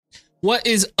What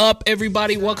is up,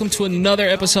 everybody? Welcome to another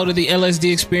episode of the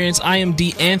LSD Experience. I am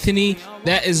D. Anthony.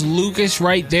 That is Lucas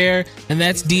right there, and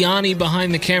that's Deani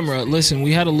behind the camera. Listen,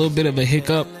 we had a little bit of a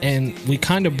hiccup, and we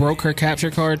kind of broke her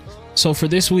capture card. So for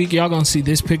this week, y'all gonna see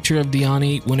this picture of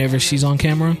Deani whenever she's on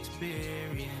camera.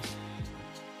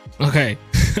 Okay,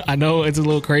 I know it's a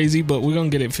little crazy, but we're gonna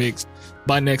get it fixed.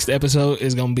 By next episode,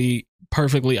 it's gonna be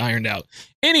perfectly ironed out.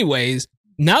 Anyways,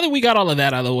 now that we got all of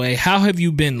that out of the way, how have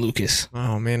you been, Lucas?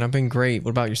 Oh, man, I've been great.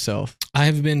 What about yourself? I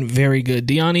have been very good.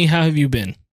 Deani, how have you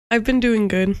been? I've been doing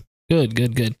good.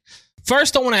 Good.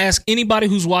 First, I want to ask anybody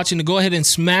who's watching to go ahead and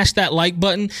smash that like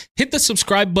button. Hit the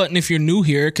subscribe button if you're new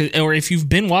here, or if you've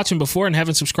been watching before and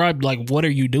haven't subscribed, like, what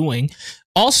are you doing?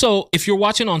 Also, if you're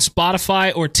watching on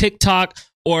Spotify or TikTok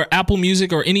or Apple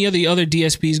Music or any of the other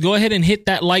DSPs, go ahead and hit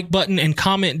that like button and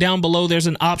comment down below. There's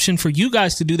an option for you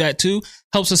guys to do that too.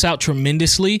 Helps us out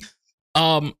tremendously.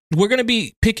 We're going to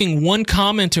be picking one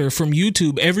commenter from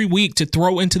YouTube every week to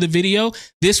throw into the video.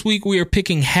 This week, we are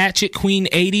picking Hatchet Queen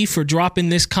 80 for dropping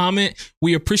this comment.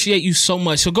 We appreciate you so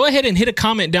much. So go ahead and hit a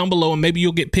comment down below and maybe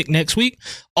you'll get picked next week.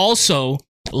 Also,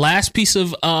 last piece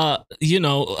of,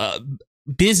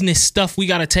 business stuff we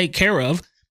got to take care of.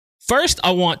 First,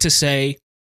 I want to say,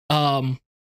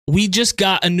 we just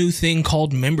got a new thing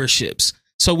called memberships.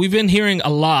 So we've been hearing a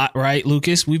lot, right,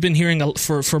 Lucas? We've been hearing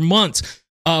for months.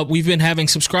 We've been having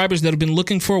subscribers that have been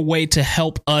looking for a way to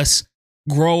help us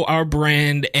grow our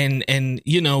brand and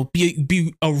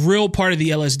be a real part of the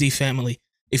LSD family.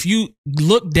 If you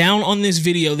look down on this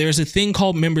video, there's a thing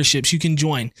called memberships you can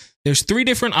join. There's 3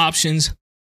 different options.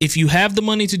 If you have the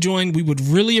money to join, we would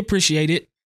really appreciate it.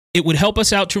 It would help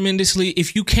us out tremendously.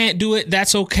 If you can't do it,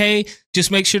 that's okay.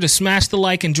 Just make sure to smash the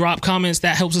like and drop comments.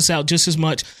 That helps us out just as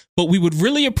much. But we would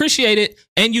really appreciate it.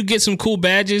 And you get some cool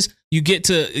badges. You get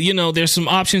to, there's some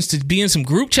options to be in some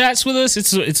group chats with us.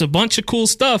 It's a bunch of cool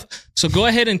stuff. So go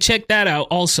ahead and check that out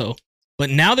also. But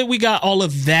now that we got all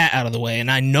of that out of the way,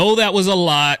 and I know that was a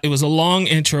lot. It was a long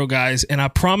intro, guys. And I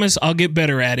promise I'll get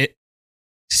better at it.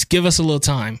 Just give us a little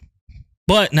time.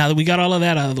 But now that we got all of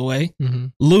that out of the way,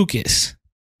 Lucas,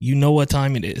 you know what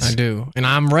time it is. I do. And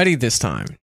I'm ready this time.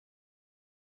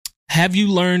 Have you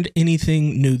learned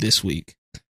anything new this week?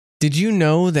 Did you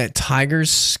know that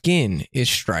tigers' skin is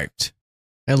striped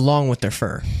along with their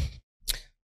fur?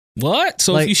 What?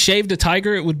 So if you shaved a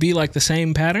tiger, it would be like the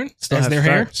same pattern as their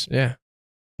stripes. Hair? Yeah.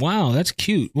 Wow, that's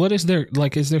cute. What is their,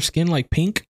 is their skin like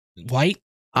pink? White?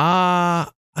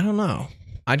 I don't know.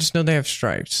 I just know they have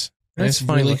stripes. That's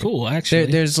funny, really cool, actually.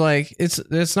 There's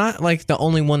it's not like the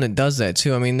only one that does that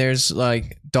too. I mean, there's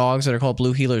like dogs that are called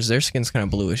blue heelers. Their skin's kind of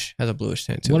bluish, has a bluish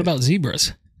tint to it. What about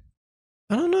zebras?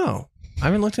 I don't know. I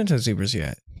haven't looked into zebras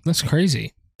yet. That's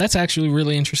crazy. That's actually a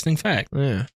really interesting fact.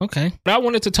 Yeah. Okay. What I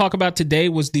wanted to talk about today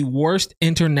was the worst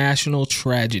international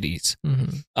tragedies.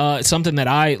 It's something that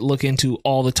I look into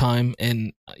all the time,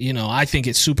 and I think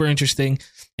it's super interesting.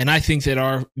 And I think that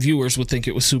our viewers would think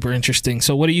it was super interesting.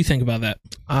 So what do you think about that?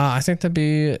 I think that'd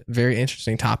be a very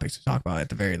interesting topic to talk about at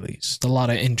the very least. A lot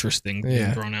of interesting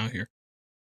being thrown out here.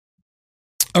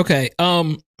 Okay.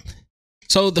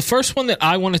 So the first one that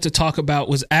I wanted to talk about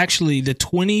was actually the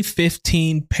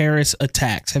 2015 Paris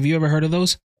attacks. Have you ever heard of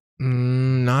those?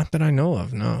 Not that I know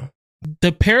of, no.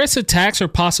 The Paris attacks are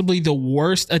possibly the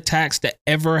worst attacks that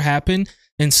ever happened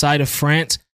inside of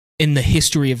France in the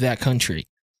history of that country.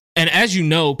 And as you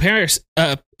know,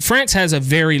 France has a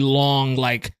very long,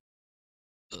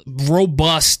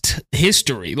 robust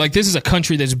history. Like, this is a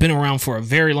country that's been around for a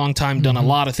very long time, done a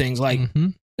lot of things. Like,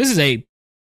 this is a,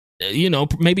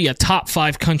 maybe a top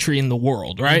 5 country in the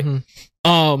world, right?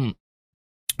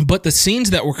 But the scenes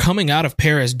that were coming out of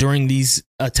Paris during these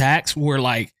attacks were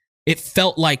it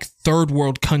felt like third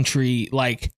world country,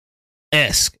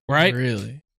 esque, right?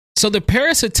 Really? So the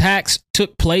Paris attacks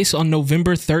took place on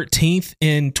November 13th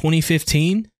in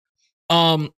 2015.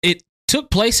 It took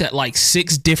place at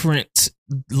 6 different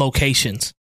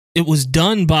locations. It was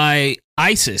done by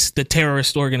ISIS, the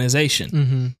terrorist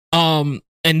organization. And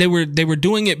they were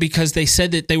doing it because they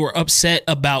said that they were upset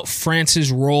about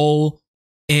France's role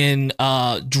in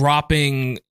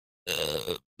dropping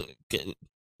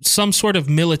some sort of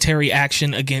military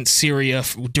action against Syria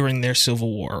during their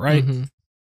civil war, right?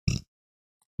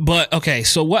 But, okay,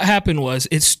 so what happened was,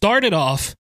 it started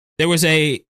off, there was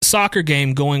a soccer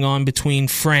game going on between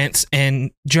France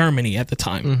and Germany at the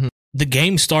time. The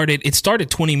game started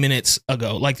 20 minutes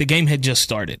ago. The game had just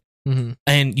started.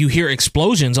 And you hear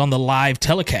explosions on the live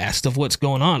telecast of what's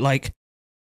going on.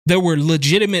 There were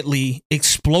legitimately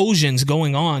explosions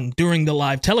going on during the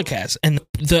live telecast. And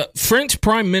the French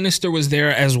prime minister was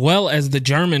there, as well as the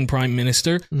German prime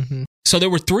minister. So there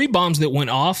were 3 bombs that went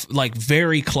off like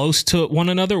very close to one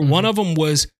another. One of them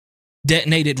was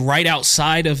detonated right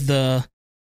outside of the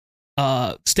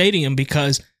stadium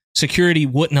because security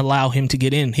wouldn't allow him to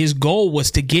get in. His goal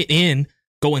was to get in,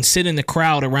 go and sit in the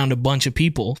crowd around a bunch of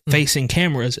people facing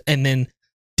cameras, and then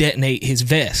detonate his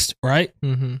vest, right?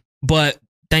 But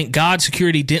thank God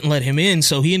security didn't let him in,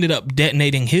 so he ended up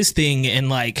detonating his thing, and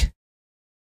like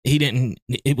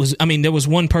there was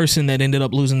one person that ended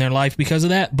up losing their life because of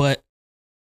that, but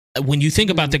when you think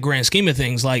about the grand scheme of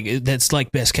things, like that's like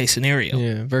best case scenario.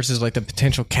 Yeah, versus like the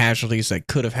potential casualties that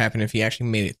could have happened if he actually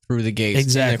made it through the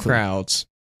gates and the crowds.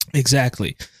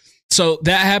 Exactly. So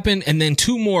that happened, and then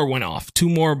 2 more went off. 2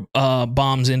 more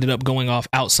bombs ended up going off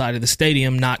outside of the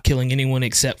stadium, not killing anyone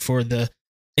except for the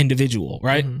individual,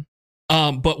 right?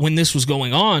 But when this was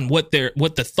going on, what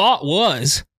the thought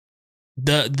was,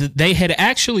 they had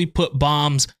actually put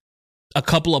bombs a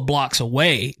couple of blocks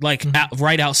away, like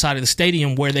right outside of the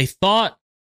stadium, where they thought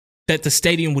that the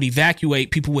stadium would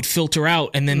evacuate, people would filter out,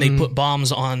 and then they put bombs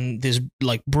on this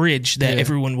like bridge that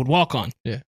everyone would walk on.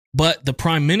 Yeah. But the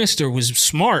prime minister was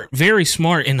smart, very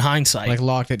smart in hindsight. Like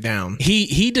locked it down.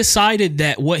 He decided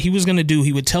that what he was going to do,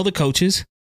 he would tell the coaches,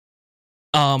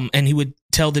 and he would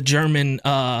tell the German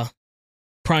German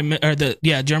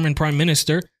prime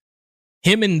minister.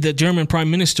 Him and the German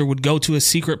prime minister would go to a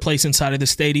secret place inside of the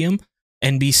stadium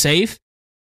and be safe,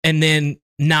 and then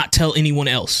not tell anyone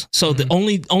else. So the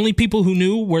only people who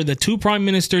knew were the 2 prime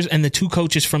ministers and the 2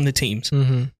 coaches from the teams.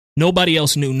 Nobody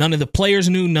else knew. None of the players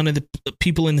knew. None of the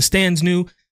people in the stands knew.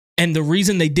 And the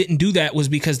reason they didn't do that was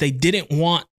because they didn't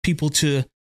want people to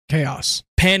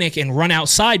panic and run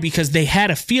outside, because they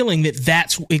had a feeling that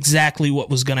that's exactly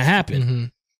what was going to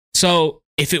happen. So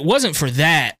if it wasn't for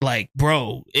that, like,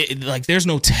 bro, like there's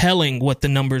no telling what the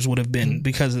numbers would have been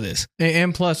because of this.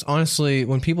 And plus, honestly,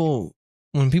 when people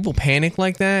panic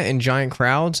like that in giant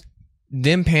crowds,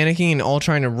 them panicking and all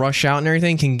trying to rush out and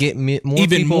everything can get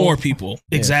more people.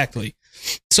 Yeah. Exactly.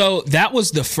 So that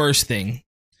was the first thing.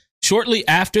 Shortly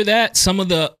after that, some of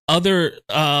the other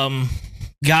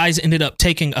guys ended up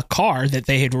taking a car that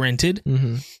they had rented.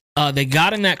 They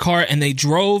got in that car and they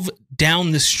drove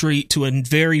down the street to a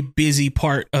very busy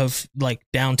part of like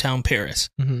downtown Paris.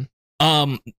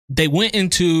 They went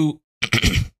into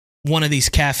one of these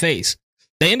cafes.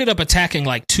 They ended up attacking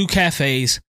like 2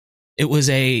 cafes. It was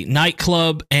a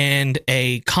nightclub and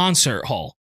a concert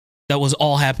hall that was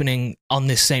all happening on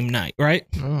this same night, right?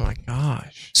 Oh my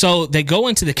gosh. So they go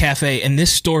into the cafe, and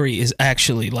this story is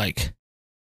actually like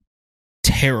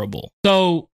terrible.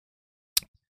 So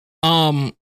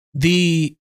one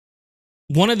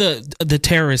of the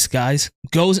terrorist guys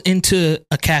goes into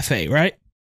a cafe, right?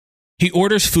 He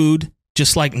orders food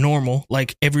just like normal,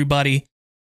 like everybody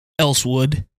else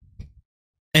would.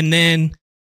 And then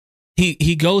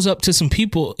he goes up to some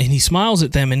people and he smiles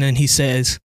at them, and then he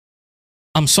says,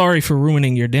 "I'm sorry for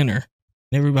ruining your dinner."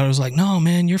 And everybody was like, "No,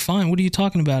 man, you're fine. What are you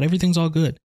talking about? Everything's all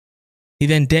good." He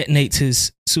then detonates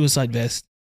his suicide vest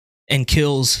and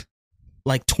kills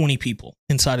like 20 people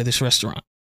inside of this restaurant.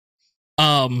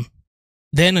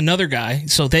 Then another guy,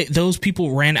 so those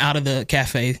people ran out of the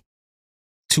cafe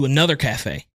to another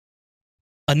cafe.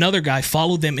 Another guy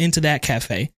followed them into that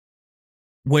cafe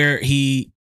where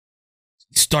he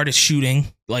started shooting,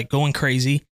 like going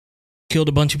crazy, killed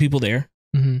a bunch of people there.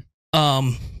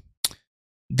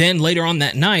 Then later on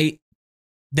that night,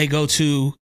 they go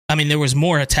to, there was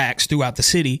more attacks throughout the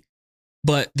city,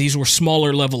 but these were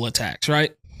smaller level attacks,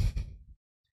 right?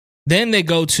 Then they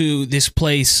go to this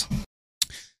place.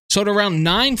 So at around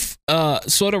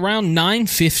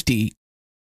 9:50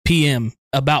 p.m.,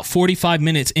 about 45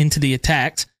 minutes into the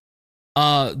attacks,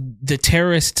 the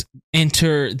terrorists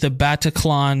enter the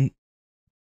Bataclan.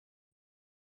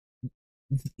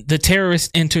 The terrorists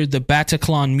entered the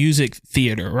Bataclan Music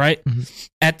Theater, right?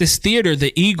 At this theater,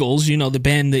 the Eagles, the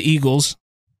band The Eagles,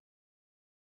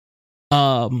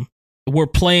 were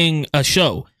playing a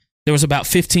show. There was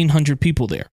about 1,500 people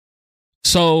there.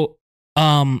 So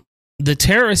the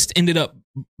terrorists ended up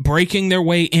breaking their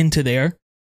way into there.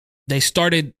 They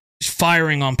started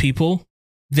firing on people.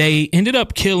 They ended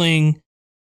up killing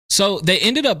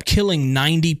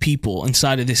 90 people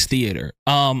inside of this theater.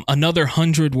 Another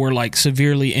 100 were like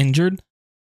severely injured.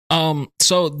 So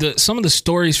some of the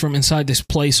stories from inside this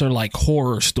place are like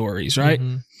horror stories, right?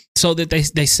 So that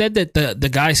they said that the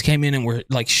guys came in and were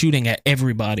like shooting at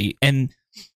everybody. And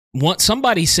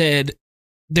somebody said,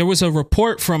 there was a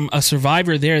report from a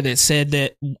survivor there that said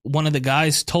that one of the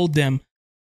guys told them,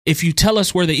 "If you tell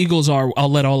us where the Eagles are,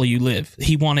 I'll let all of you live."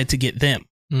 He wanted to get them.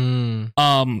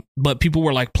 But people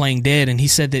were like playing dead, and he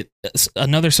said that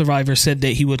another survivor said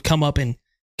that he would come up and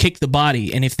kick the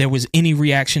body, and if there was any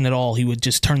reaction at all, he would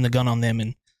just turn the gun on them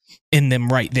and end them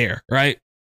right there, right?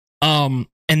 And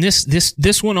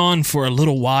this went on for a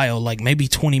little while, like maybe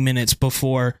 20 minutes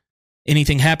before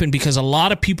anything happened, because a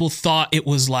lot of people thought it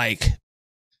was like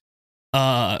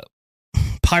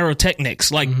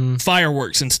pyrotechnics, like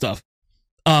fireworks and stuff.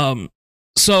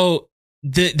 So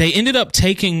they ended up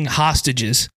taking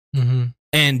hostages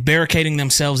and barricading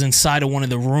themselves inside of one of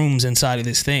the rooms inside of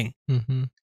this thing.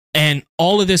 And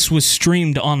all of this was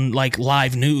streamed on like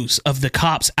live news of the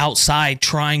cops outside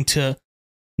trying to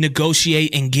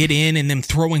negotiate and get in, and them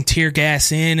throwing tear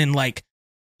gas in, and like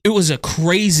it was a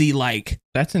crazy, like,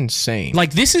 that's insane.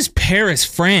 Like, this is Paris,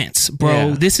 France, bro.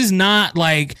 Yeah. This is not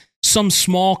like some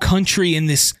small country in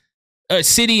this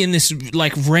city in this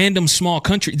like random small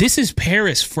country. This is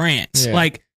Paris, France. Yeah.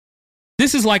 Like,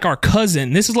 this is like our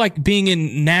cousin. This is like being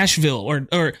in Nashville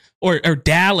or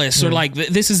Dallas, or like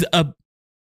this is a.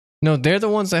 No, they're the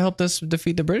ones that helped us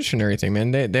defeat the British and everything, man.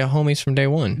 They're homies from day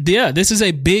one. Yeah, this is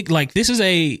a big, like, this is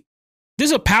a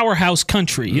powerhouse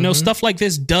country. You know, stuff like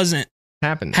this doesn't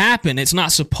happen. It's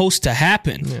not supposed to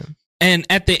happen. Yeah. And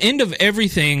at the end of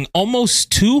everything,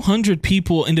 almost 200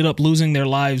 people ended up losing their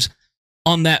lives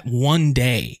on that one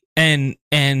day. And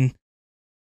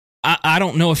I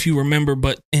don't know if you remember,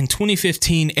 but in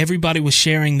 2015, everybody was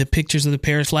sharing the pictures of the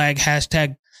Paris flag,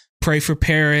 hashtag pray for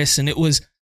Paris, and it was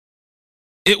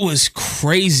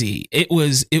crazy. It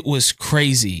was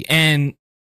crazy. And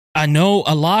I know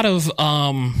a lot of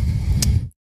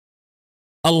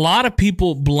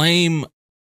people blame,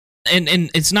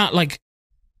 and it's not like,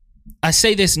 I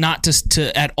say this not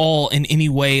to at all in any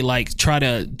way like try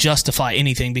to justify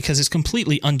anything, because it's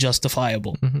completely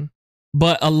unjustifiable.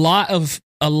 But a lot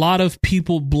of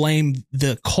people blame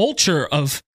the culture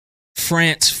of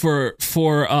France for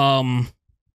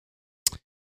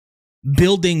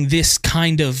building this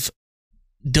kind of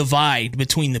divide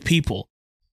between the people,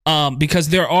 because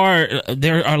there are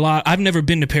a lot. I've never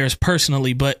been to Paris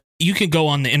personally, but you can go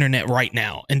on the internet right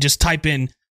now and just type in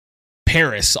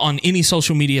Paris on any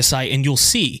social media site, and you'll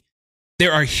see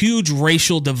there are huge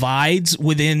racial divides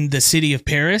within the city of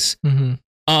Paris.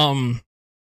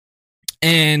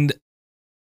 And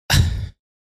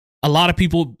a lot of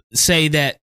people say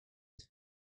that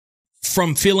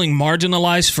from feeling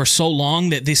marginalized for so long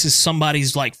that this is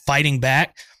somebody's like fighting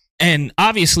back. And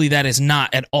obviously that is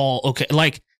not at all okay.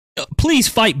 Like, please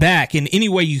fight back in any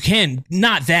way you can.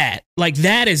 Not that. Like,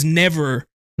 that is never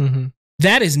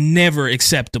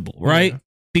acceptable, right? Yeah.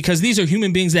 Because these are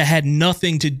human beings that had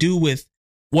nothing to do with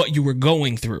what you were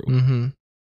going through.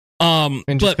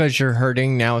 And just because you're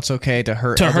hurting, now it's okay to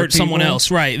hurt someone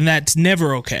else, right? And that's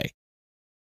never okay.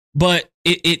 But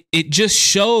it just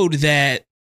showed that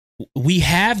we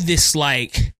have this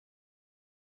like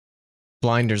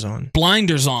blinders on,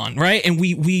 right? And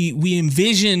we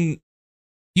envision.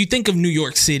 You think of New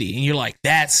York City, and you're like,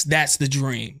 that's the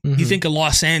dream. You think of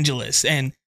Los Angeles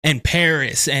and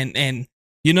Paris and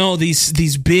you know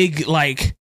these big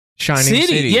like shining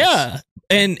cities. Yeah,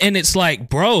 and it's like,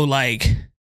 bro, like,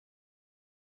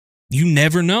 you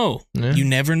never know. Yeah. You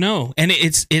never know, and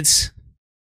it's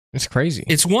crazy.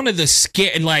 It's one of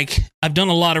the like, I've done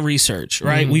a lot of research,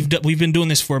 right? We've been doing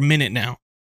this for a minute now.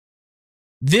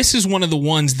 This is one of the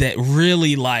ones that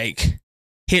really like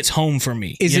hits home for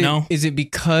me. Is it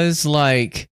because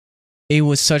like it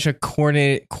was such a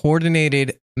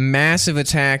coordinated massive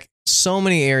attack, so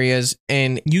many areas,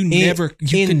 and you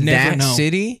could never know.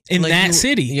 City? In like that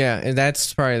city. Yeah, and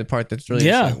that's probably the part that's really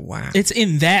like, wow. It's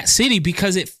in that city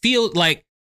because it feels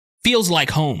like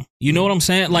home. You know what I'm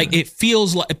saying? Like, it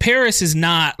feels like Paris is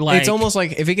not like. It's almost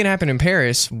like, if it can happen in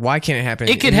Paris, why can't it happen?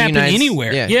 It could happen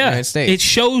anywhere. Yeah, United States. It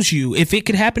shows you if it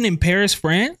could happen in Paris,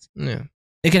 France. Yeah,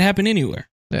 it could happen anywhere.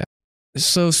 Yeah.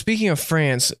 So speaking of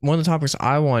France, one of the topics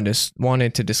I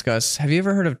wanted to discuss. Have you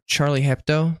ever heard of Charlie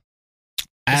Hebdo?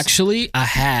 Actually, I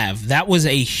have. That was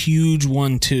a huge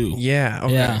one too. Yeah.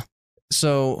 Okay. Yeah.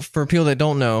 So for people that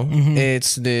don't know,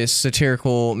 it's this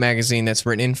satirical magazine that's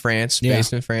written in France,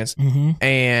 based in France.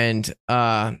 And,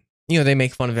 they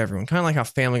make fun of everyone. Kind of like how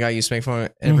Family Guy used to make fun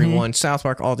of everyone, South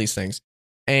Park, all these things.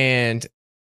 And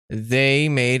they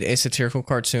made a satirical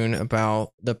cartoon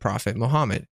about the Prophet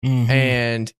Muhammad.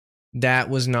 And that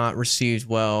was not received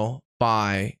well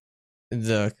by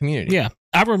the community. Yeah.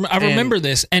 I remember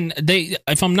this, and they,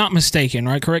 if I'm not mistaken,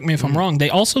 right? Correct me if I'm wrong. They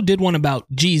also did one about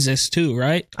Jesus too,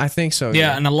 right? I think so.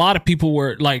 Yeah, and a lot of people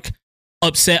were like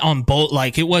upset on both.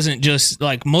 Like, it wasn't just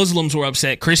like Muslims were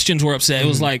upset, Christians were upset. It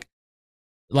was like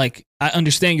I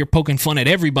understand you're poking fun at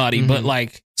everybody, but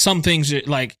like some things are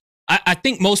like I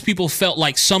think most people felt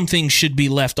like something should be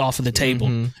left off of the table.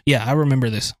 Mm-hmm. Yeah, I remember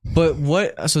this.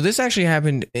 But so this actually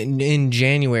happened in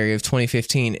January of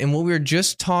 2015, and what we were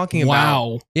just talking about.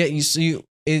 Wow. Yeah,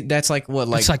 that's like what,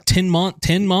 like it's like 10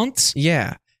 months.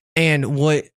 Yeah, and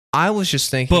what I was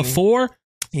just thinking before.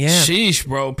 Yeah, sheesh,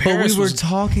 bro. Paris but we were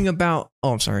talking about.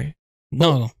 Oh, I'm sorry.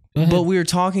 No, but we were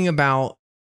talking about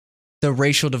the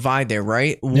racial divide there,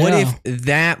 right? What if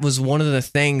that was one of the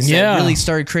things that really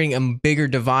started creating a bigger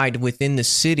divide within the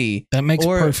city? That makes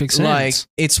perfect sense. Like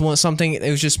it's something. It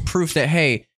was just proof that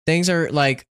hey, things are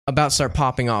like about to start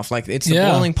popping off. Like it's the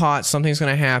boiling pot. Something's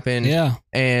going to happen. Yeah,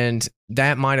 and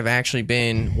that might have actually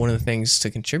been one of the things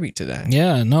to contribute to that.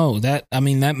 Yeah, no, that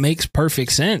makes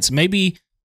perfect sense. Maybe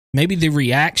the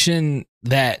reaction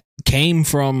that came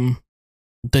from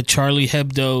the Charlie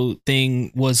Hebdo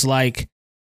thing was like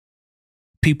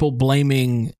people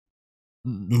blaming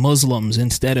Muslims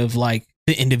instead of like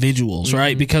the individuals,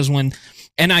 right? Because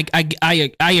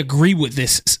I agree with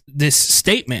this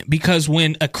statement, because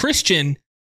when a Christian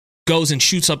goes and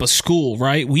shoots up a school,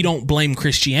 right, we don't blame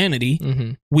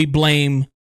Christianity, we blame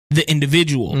the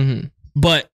individual.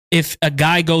 But if a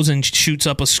guy goes and shoots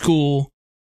up a school,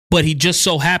 but he just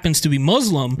so happens to be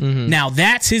Muslim, now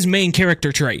that's his main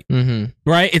character trait,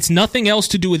 right? It's nothing else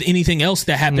to do with anything else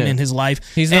that happened in his life.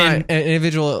 He's not an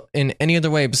individual in any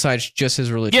other way besides just his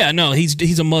religion. Yeah, no,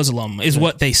 he's a Muslim, is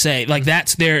what they say. Like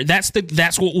that's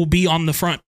what will be on the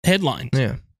front headlines.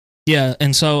 Yeah, yeah,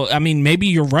 and so I mean, maybe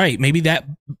you're right. Maybe that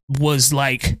was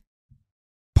like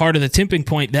part of the tipping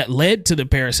point that led to the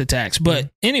Paris attacks.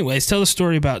 But anyways, tell the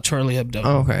story about Charlie Hebdo.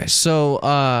 Okay,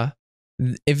 so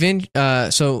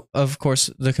so of course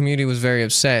the community was very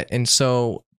upset, and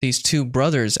so these two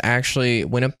brothers actually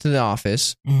went up to the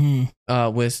office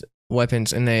with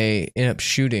weapons, and they ended up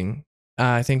shooting.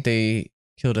 I think they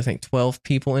killed 12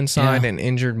 people inside and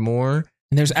injured more.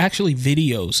 And there's actually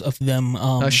videos of them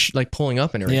like pulling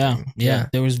up and everything. Yeah.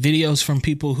 There was videos from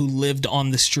people who lived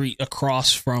on the street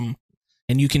across from,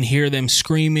 and you can hear them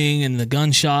screaming and the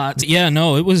gunshots. Yeah,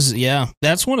 no, it was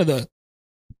that's one of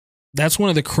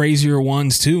the crazier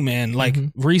ones too, man. Like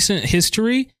recent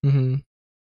history,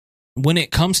 when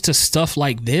it comes to stuff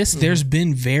like this, there's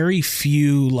been very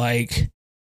few like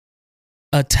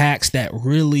attacks that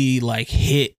really like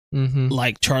hit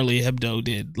like Charlie Hebdo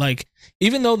did. Like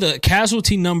even though the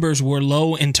casualty numbers were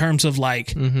low in terms of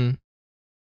like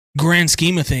grand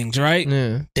scheme of things, right?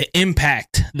 Yeah. The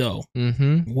impact though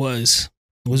was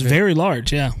very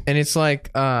large. Yeah, and it's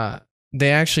like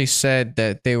they actually said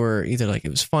that they were either like it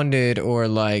was funded or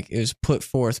like it was put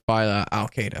forth by Al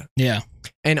Qaeda. Yeah.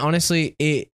 And honestly,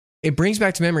 it brings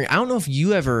back to memory. I don't know if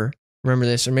you ever remember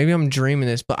this, or maybe I'm dreaming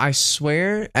this, but I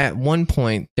swear at one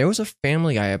point there was a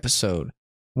Family Guy episode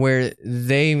where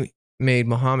they made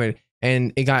Muhammad,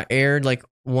 and it got aired like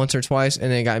once or twice,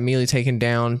 and then it got immediately taken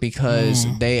down because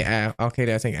Al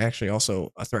Qaeda, I think, actually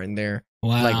also threatened their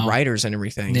like writers and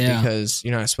everything because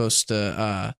you're not supposed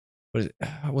to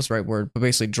what's the right word? But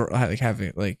basically, have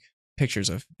like pictures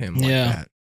of him. Like that.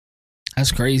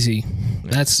 That's crazy.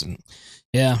 That's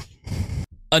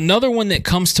Another one that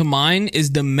comes to mind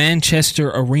is the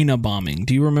Manchester Arena bombing.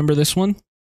 Do you remember this one?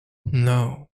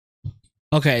 No.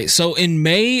 Okay, so in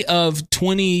May of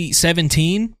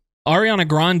 2017, Ariana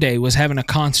Grande was having a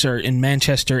concert in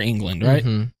Manchester, England, right?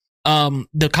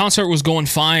 The concert was going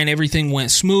fine. Everything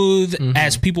went smooth.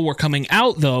 As people were coming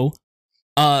out, though,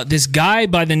 this guy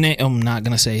by the name, I'm not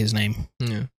going to say his name.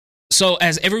 Yeah. So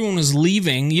as everyone was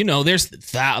leaving, you know, there's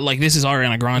that, like, this is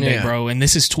Ariana Grande, bro. And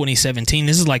this is 2017.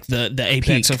 This is like the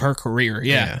apex of her career.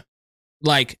 Yeah.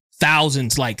 Like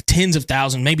thousands, like tens of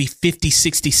thousands, maybe 50,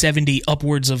 60, 70,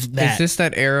 upwards of that. Is this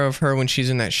that era of her when she's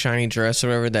in that shiny dress or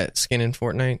whatever, that skin in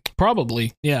Fortnite?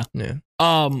 Probably. Yeah. Yeah.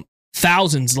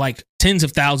 Thousands, like tens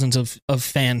of thousands of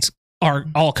fans are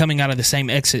all coming out of the same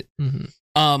exit.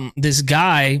 This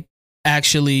guy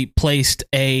actually placed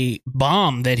a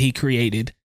bomb that he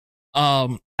created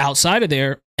outside of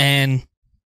there and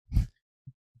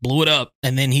blew it up,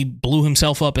 and then he blew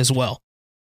himself up as well.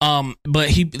 But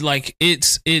he like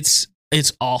it's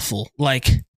awful. Like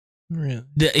really?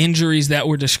 The injuries that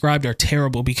were described are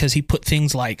terrible because he put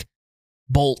things like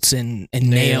bolts and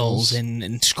nails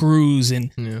and screws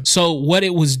and so what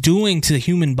it was doing to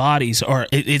human bodies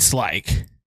it's like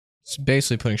it's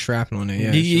basically putting shrapnel in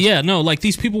it. Yeah. No, like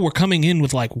these people were coming in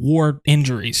with like war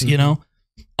injuries, you know?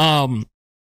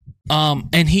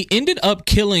 And he ended up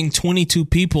killing 22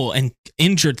 people and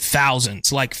injured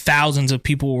thousands. Like thousands of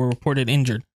people were reported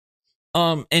injured.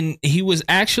 And he was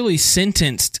actually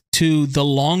sentenced to the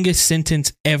longest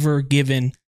sentence ever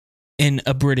given in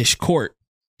a British court.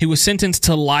 He was sentenced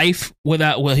to life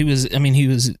without,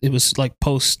 it was like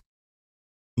post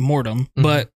mortem,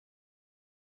 but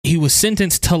he was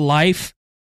sentenced to life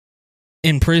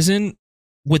in prison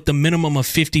with the minimum of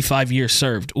 55 years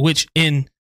served, which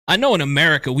I know in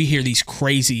America we hear these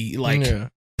crazy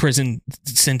prison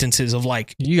sentences of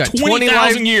like you got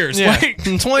 20,000 years, like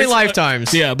 20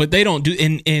 lifetimes. Yeah, but they don't do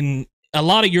in a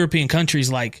lot of European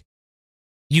countries. Like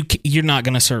you're not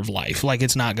going to serve life. Like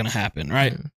it's not going to happen,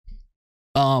 right?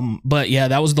 But yeah,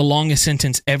 that was the longest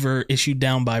sentence ever issued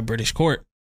down by a British court.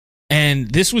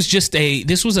 And this was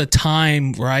a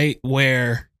time, right,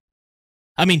 where,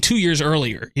 I mean, 2 years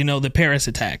earlier, the Paris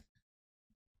attack.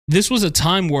 This was a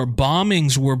time where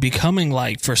bombings were becoming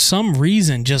like, for some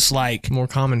reason, just like more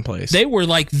commonplace. They were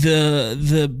like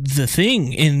the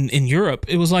thing in Europe.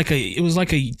 It was like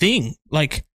a thing.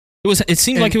 Like it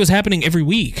seemed like it was happening every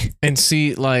week. And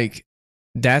see, like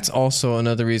that's also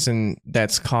another reason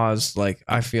that's caused, like,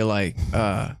 I feel like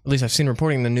at least I've seen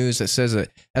reporting in the news that says that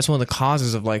that's one of the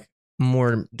causes of like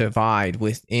more divide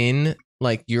within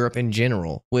like Europe in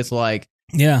general, with like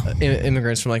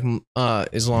immigrants from like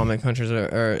Islamic countries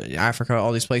or Africa,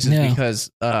 all these places, because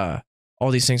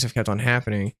all these things have kept on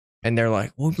happening, and they're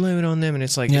like, we'll blame it on them, and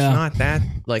it's like it's not that,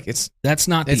 like that's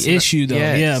not the issue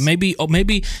though.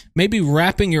 Maybe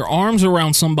wrapping your arms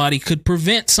around somebody could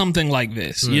prevent something like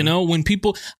this. When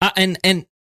people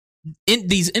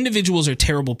these individuals are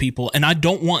terrible people, and I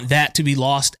don't want that to be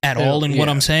lost at all in what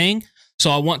I'm saying. So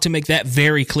I want to make that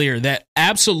very clear that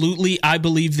absolutely I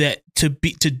believe that to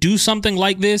do something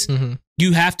like this,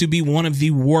 you have to be one of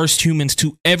the worst humans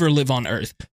to ever live on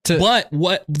Earth. But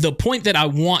what the point that I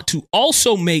want to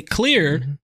also make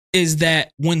clear is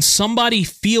that when somebody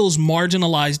feels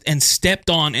marginalized and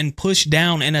stepped on and pushed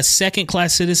down and a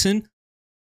second-class citizen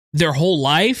their whole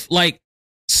life, like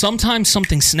sometimes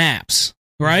something snaps,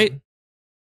 right?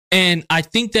 And I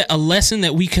think that a lesson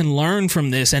that we can learn from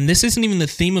this, and this isn't even the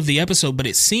theme of the episode, but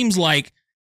it seems like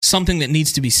something that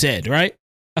needs to be said, right?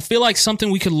 I feel like something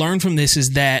we could learn from this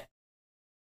is that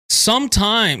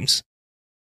sometimes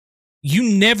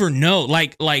you never know.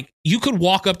 Like you could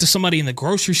walk up to somebody in the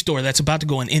grocery store that's about to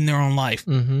go and end their own life,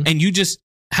 and you just,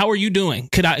 how are you doing?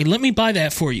 Let me buy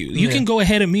that for you. You can go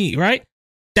ahead of me, right?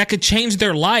 That could change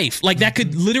their life. Like that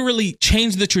could literally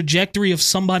change the trajectory of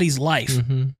somebody's life.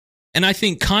 And I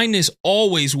think kindness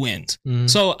always wins.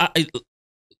 So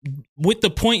with the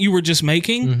point you were just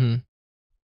making,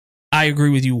 I agree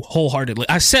with you wholeheartedly.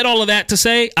 I said all of that to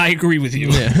say I agree with you.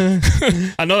 Yeah.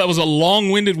 I know that was a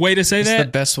long-winded way to say that. It's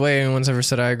the best way anyone's ever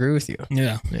said I agree with you.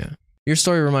 Yeah. Your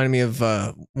story reminded me of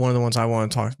one of the ones I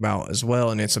want to talk about as well,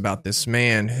 and it's about this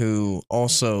man who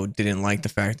also didn't like the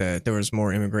fact that there was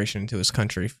more immigration into his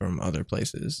country from other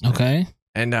places. Okay.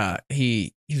 And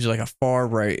he was like a far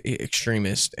right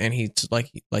extremist, and he's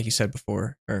like you said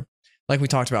before, or like we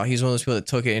talked about, he's one of those people that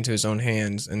took it into his own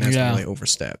hands, and that's really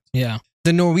overstepped. Yeah.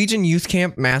 The Norwegian youth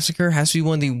camp massacre has to be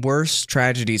one of the worst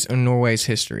tragedies in Norway's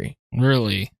history.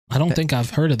 Really? I don't think I've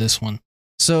heard of this one.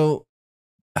 So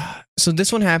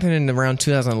this one happened in around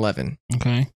 2011.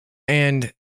 Okay.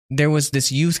 And there was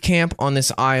this youth camp on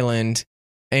this island,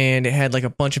 and it had like a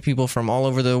bunch of people from all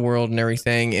over the world and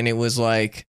everything, and it was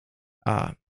like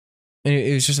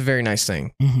it was just a very nice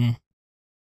thing.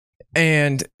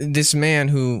 And this man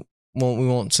who we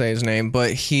won't say his name,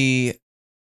 but he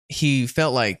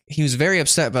felt like he was very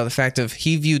upset by the fact of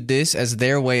he viewed this as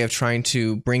their way of trying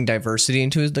to bring diversity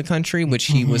into the country, which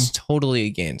he was totally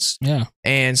against. Yeah.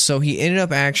 And so he ended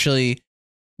up actually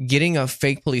getting a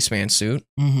fake policeman suit,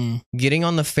 getting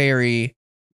on the ferry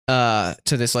to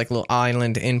this like little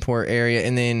island import area,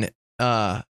 and then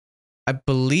I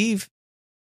believe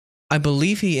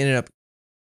he ended up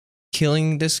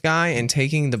killing this guy and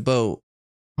taking the boat.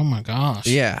 Oh my gosh.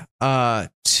 Yeah.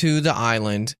 To the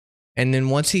island. And then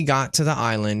once he got to the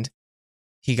island,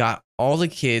 he got all the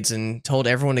kids and told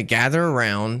everyone to gather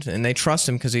around, and they trust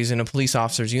him because he's in a police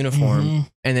officer's uniform.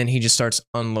 And then he just starts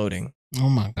unloading. Oh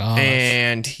my gosh.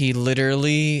 And he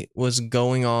literally was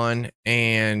going on,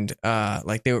 and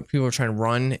like people were trying to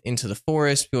run into the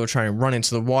forest, people were trying to run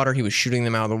into the water. He was shooting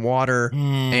them out of the water.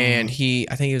 And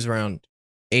I think it was around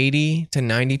 80 to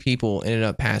 90 people ended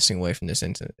up passing away from this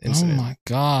incident. Oh my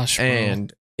gosh, bro.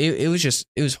 And it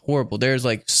was horrible. There's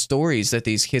like stories that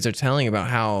these kids are telling about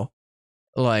how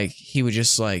like he would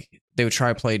just like, they would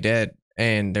try to play dead,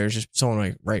 and there's just someone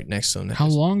like right next to him. How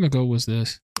long ago was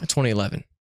this? 2011.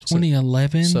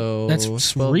 2011? So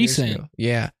that's recent.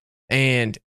 Yeah.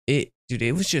 And it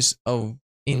was just they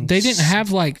didn't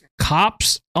have like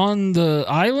cops on the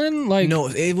island? Like, no,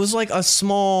 it was like a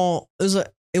small,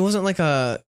 it wasn't like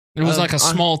a It was like a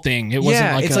small thing. It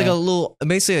wasn't like it's like a little,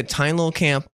 basically a tiny little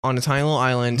camp on a tiny little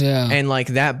island. Yeah. And like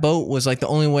that boat was like the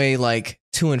only way like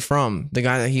to and from the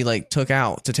guy that he like took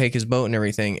out to take his boat and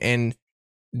everything. And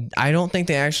I don't think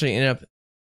they actually ended up,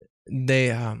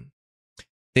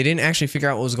 they didn't actually figure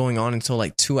out what was going on until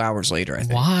like 2 hours later, I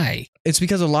think. Why? It's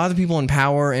because a lot of the people in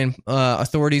power and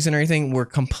authorities and everything were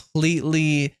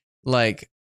completely like,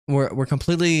 were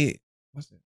completely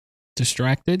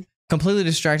distracted? Completely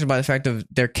distracted by the fact of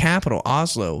their capital,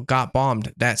 Oslo, got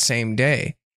bombed that same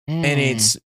day. And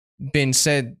it's been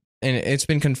said, and it's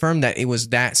been confirmed that it was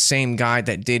that same guy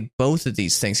that did both of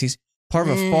these things. He's part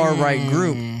of a far right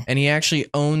group, and he actually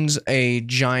owns a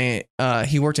giant,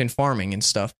 he worked in farming and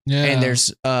stuff. Yeah. And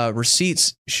there's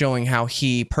receipts showing how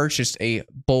he purchased a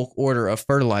bulk order of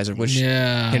fertilizer, which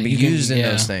can be used in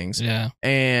those things. Yeah.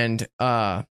 And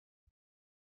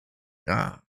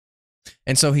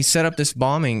so he set up this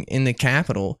bombing in the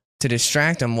capital to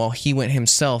distract him while he went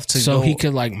himself to so he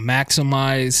could like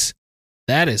maximize.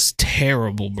 That is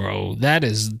terrible, bro. That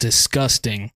is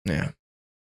disgusting. Yeah.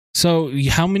 So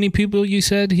how many people you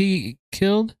said he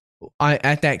killed?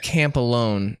 At that camp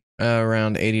alone,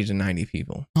 around 80 to 90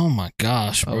 people. Oh my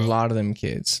gosh, bro. A lot of them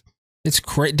kids. It's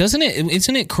crazy, doesn't it?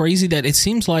 Isn't it crazy that it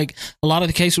seems like a lot of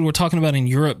the cases we're talking about in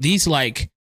Europe, these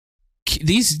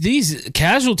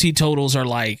casualty totals are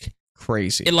like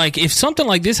crazy. Like if something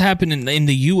like this happened in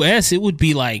the US, it would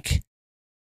be like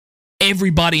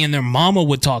everybody and their mama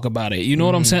would talk about it. You know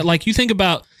what I'm saying? Like you think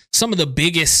about some of the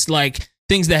biggest like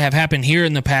things that have happened here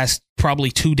in the past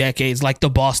probably 2 decades, like the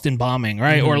Boston bombing,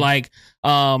 right? Or like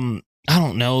I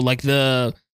don't know, like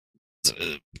the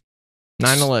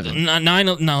 9/11.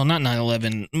 No, not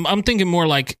 9/11. I'm thinking more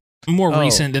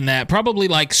recent than that. Probably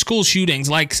like school shootings,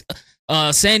 like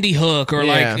Sandy Hook, or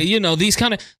like, you know, these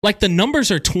kind of, like the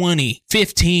numbers are 20,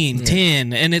 15,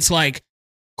 10, and it's like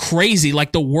crazy.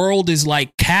 Like the world is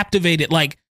like captivated,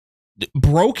 like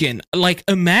broken. Like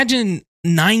imagine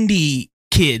 90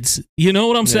 kids. You know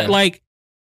what I'm saying? Like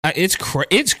it's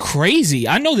crazy.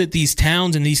 I know that these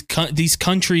towns and these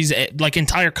countries, like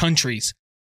entire countries,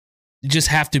 just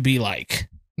have to be like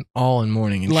all in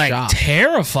mourning and like shock.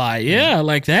 Terrified. Yeah,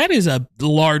 like that is a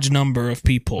large number of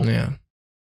people. Yeah.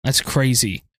 That's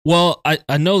crazy. Well,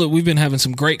 I know that we've been having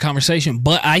some great conversation,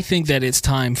 but I think that it's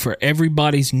time for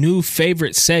everybody's new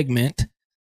favorite segment,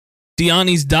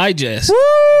 Deani's Digest. Woo!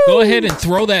 Go ahead and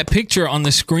throw that picture on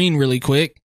the screen really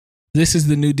quick. This is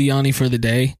the new Deani for the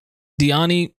day.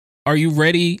 Deani, are you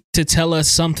ready to tell us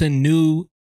something new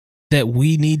that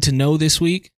we need to know this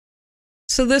week?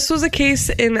 So this was a case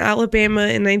in Alabama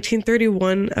in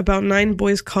 1931 about 9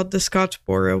 boys called the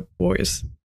Scottsboro Boys.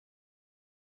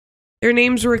 Their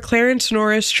names were Clarence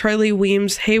Norris, Charlie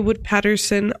Weems, Haywood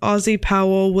Patterson, Ozzie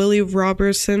Powell, Willie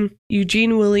Robertson,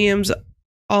 Eugene Williams,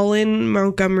 Allen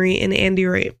Montgomery, and Andy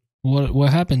Wright.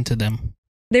 What happened to them?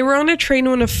 They were on a train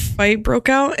when a fight broke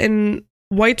out, and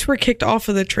whites were kicked off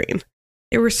of the train.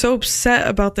 They were so upset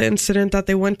about the incident that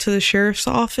they went to the sheriff's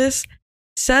office,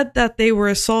 said that they were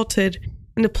assaulted,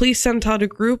 and the police sent out a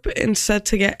group and said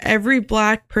to get every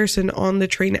black person on the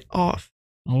train off.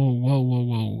 Oh,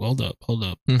 whoa. Hold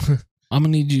up. I'm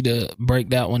going to need you to break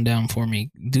that one down for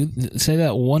me. Say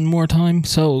that one more time.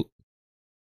 So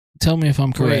tell me if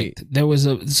I'm correct.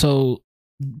 Wait. So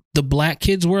the black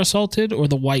kids were assaulted or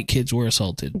the white kids were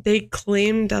assaulted? They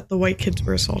claimed that the white kids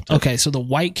were assaulted. Okay, so the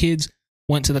white kids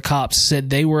went to the cops, said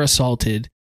they were assaulted,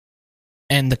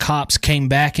 and the cops came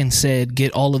back and said,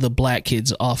 get all of the black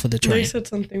kids off of the train. They said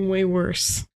something way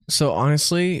worse. So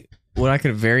honestly, what I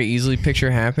could very easily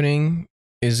picture happening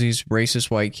is these racist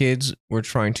white kids were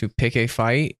trying to pick a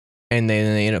fight, and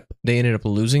they ended up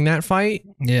losing that fight.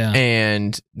 Yeah,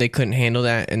 and they couldn't handle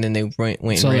that, and then they went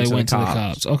to the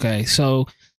cops. Okay, so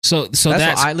that's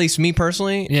at least me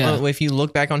personally. Yeah, if you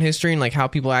look back on history and like how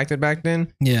people acted back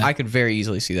then, I could very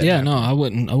easily see that. Yeah, happen.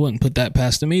 No, I wouldn't put that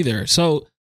past them either. So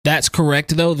that's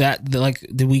correct though.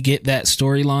 Did we get that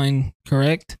storyline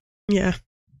correct? Yeah.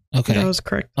 Okay, that was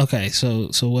correct. Okay, so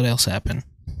what else happened?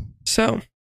 So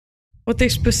what they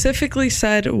specifically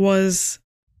said was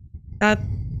that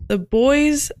the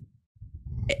boys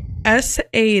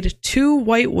SA'd 2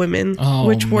 white women,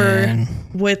 which were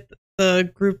with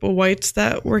the group of whites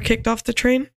that were kicked off the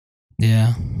train.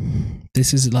 Yeah.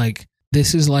 This is like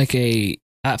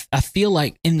I feel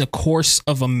like in the course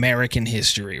of American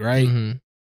history, right? Mm-hmm.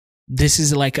 This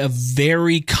is like a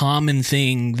very common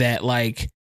thing that like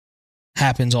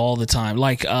happens all the time.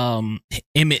 Like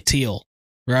Emmett Till,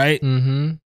 right?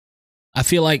 Mm-hmm. I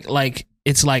feel like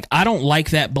it's like, I don't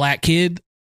like that black kid.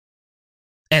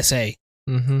 SA.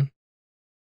 Mm-hmm.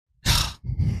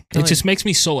 It just makes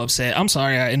me so upset. I'm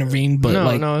sorry I intervened, but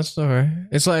no, it's alright.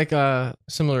 It's like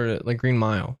similar to like Green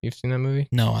Mile. You've seen that movie?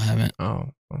 No, I haven't. Oh,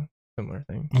 well, similar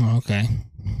thing. Oh, okay.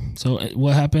 So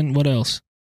what happened? What else?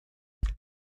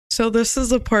 So this is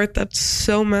the part that's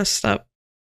so messed up.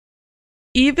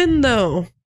 Even though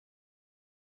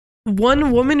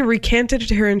one woman recanted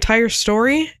her entire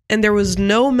story and there was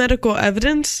no medical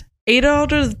evidence, 8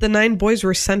 out of the 9 boys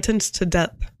were sentenced to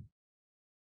death.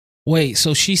 Wait,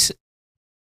 so she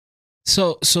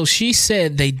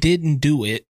said they didn't do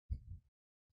it.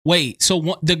 Wait,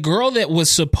 so the girl that was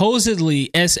supposedly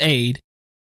SA'd.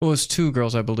 Well, it was 2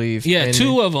 girls, I believe. Yeah, and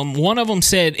 2 of them. One of them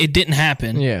said it didn't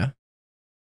happen. Yeah.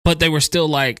 But they were still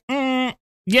like, yeah,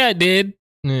 it did.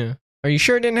 Yeah. Are you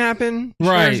sure it didn't happen?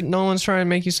 Right. Sure no one's trying to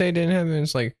make you say it didn't happen.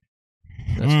 It's like,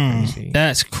 that's crazy.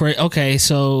 That's crazy. Okay,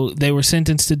 so they were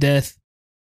sentenced to death.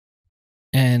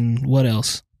 And what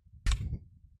else?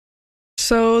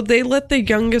 So they let the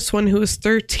youngest one, who was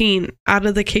 13, out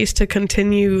of the case to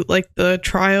continue like the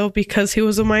trial because he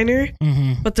was a minor.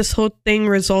 Mm-hmm. But this whole thing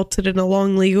resulted in a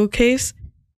long legal case.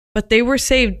 But they were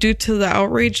saved due to the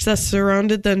outrage that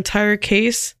surrounded the entire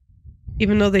case,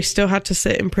 even though they still had to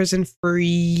sit in prison for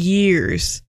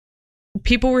years.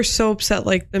 People were so upset,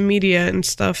 like the media and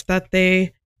stuff, that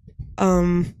they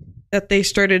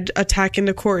started attacking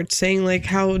the court, saying like,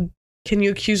 how can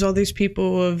you accuse all these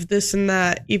people of this and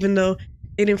that, even though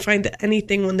they didn't find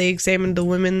anything when they examined the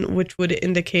women which would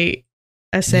indicate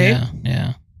SA.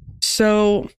 Yeah.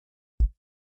 So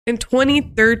in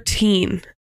 2013,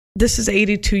 this is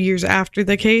 82 years after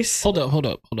the case. Hold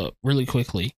up, really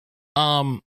quickly.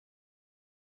 So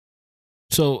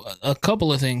a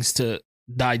couple of things to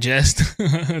digest,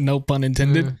 no pun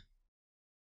intended.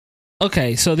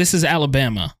 Okay, so this is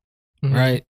Alabama,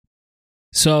 right?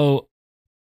 So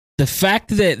the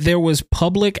fact that there was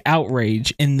public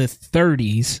outrage in the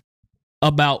 30s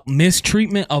about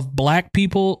mistreatment of black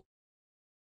people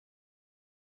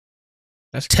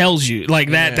tells you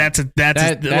like that. That's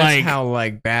like how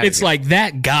like bad it's like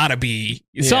that gotta be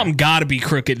something gotta be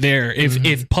crooked there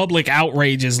if public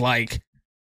outrage is like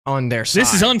on their side.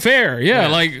 This is unfair. Yeah,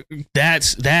 like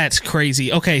that's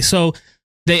crazy. Okay, so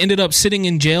they ended up sitting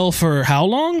in jail for how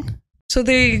long? So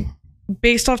they,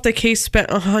 based off the case, spent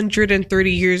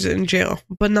 130 years in jail,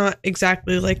 but not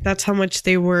exactly. Like that's how much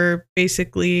they were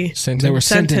basically sentenced. They were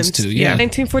sentenced to. Yeah.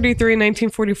 1943 and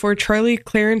 1944, Charlie,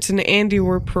 Clarence, and Andy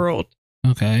were paroled.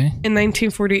 Okay. In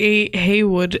 1948,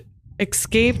 Haywood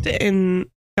escaped and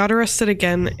got arrested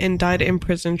again and died in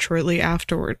prison shortly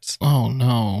afterwards. Oh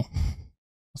no.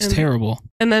 It's terrible.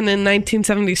 And then in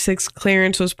 1976,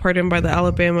 Clarence was pardoned by the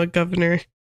Alabama governor.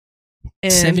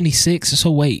 And 76?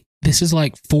 So wait, this is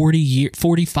like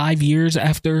 45 years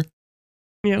after?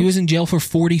 Yeah. He was in jail for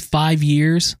 45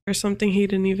 years? For something he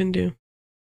didn't even do.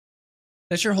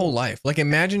 That's your whole life. Like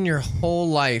imagine your whole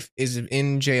life is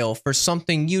in jail for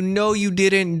something you know you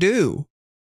didn't do.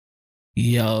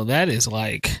 Yo, that is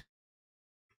like...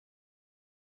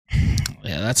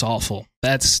 Yeah, that's awful.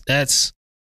 That's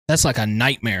like a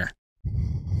nightmare.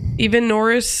 Even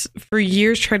Norris, for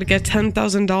years, tried to get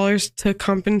 $10,000 to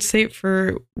compensate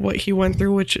for what he went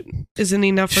through, which isn't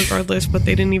enough regardless, but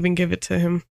they didn't even give it to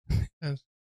him. That's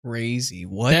crazy.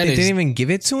 What? They didn't even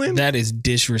give it to him? That is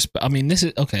disrespect. I mean, this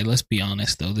is... Okay, let's be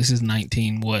honest, though. This is 40,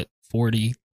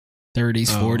 30s,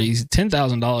 40s.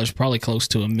 $10,000 probably close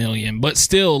to $1 million. But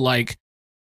still, like...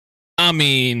 I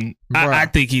mean, I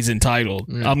think he's entitled.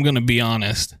 Yeah. I'm gonna be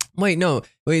honest. Wait, no.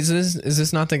 Wait, is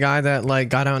this not the guy that like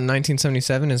got out in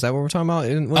 1977? Is that what we're talking about?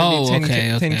 Okay.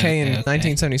 10K in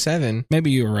 1977. Maybe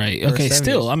you're right. Okay,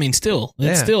 still, I mean, still,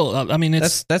 it's still. I mean,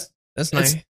 it's that's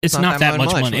nice. It's not that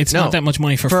much money. It's not that much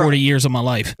money for 40 years of my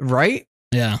life, right?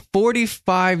 Yeah,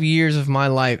 45 years of my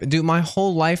life, dude. My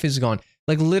whole life is gone.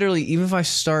 Like literally, even if I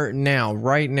start now,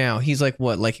 right now, he's like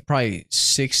what, like probably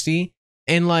 60,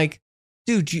 and like,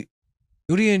 dude,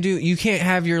 what are you gonna do? You can't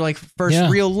have your like first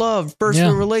real love,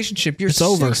 real relationship. You're 60.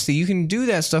 Over. You can do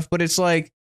that stuff, but it's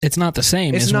like it's not the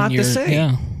same. It's not the same.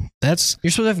 Yeah, you're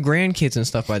supposed to have grandkids and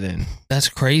stuff by then. That's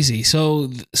crazy.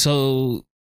 So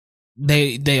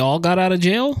they all got out of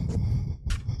jail.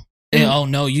 Oh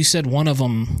no, you said one of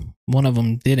them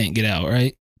didn't get out,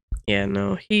 right? Yeah,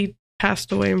 no, he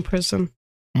passed away in prison.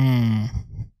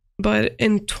 But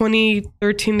in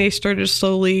 2013, they started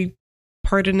slowly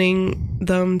pardoning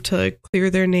them to clear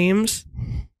their names,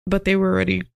 but they were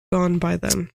already gone by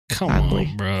then. Come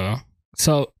on, bro.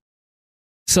 So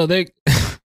they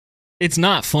it's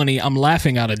not funny. I'm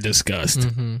laughing out of disgust.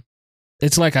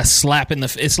 It's like a slap in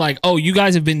the it's like, oh, you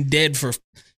guys have been dead for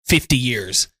 50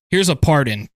 years. Here's a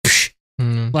pardon.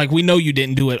 Like, we know you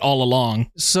didn't do it all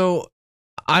along. So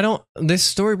This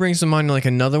story brings to mind like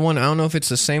another one. I don't know if it's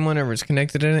the same one or if it's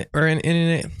connected in it or in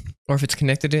it, or if it's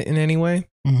connected in any way.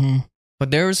 Mm-hmm.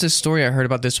 But there was this story I heard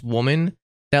about this woman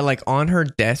that like on her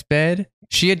deathbed,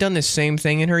 she had done the same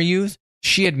thing in her youth.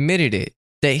 She admitted it,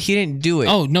 that he didn't do it.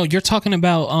 Oh no, you're talking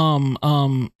about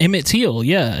Emmett Till.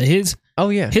 Yeah, his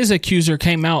accuser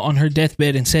came out on her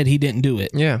deathbed and said he didn't do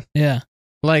it. Yeah.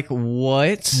 Like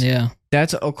what? Yeah.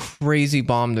 That's a crazy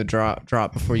bomb to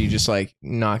drop before you just like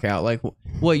knock out. Like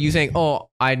what you think? Oh,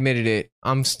 I admitted it.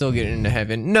 I'm still getting into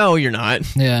heaven. No, you're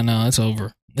not. Yeah, no, it's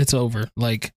over. It's over.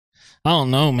 Like I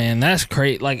don't know, man. That's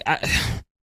great. Like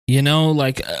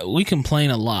we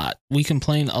complain a lot. We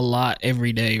complain a lot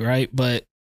every day, right? But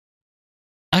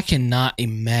I cannot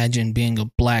imagine being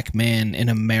a black man in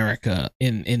America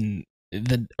in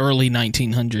the early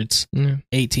 1900s,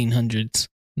 1800s.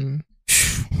 Mm.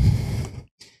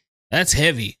 That's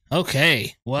heavy.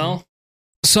 Okay. Well,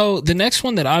 so the next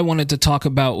one that I wanted to talk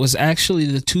about was actually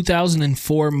the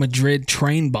 2004 Madrid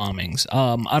train bombings.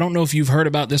 I don't know if you've heard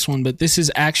about this one, but this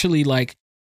is actually like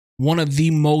one of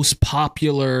the most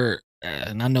popular,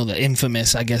 and I know the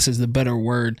infamous, I guess is the better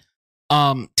word,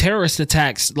 terrorist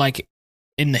attacks like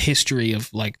in the history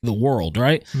of like the world,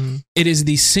 right? Mm-hmm. It is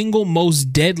the single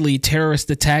most deadly terrorist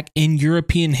attack in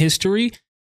European history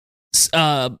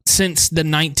since the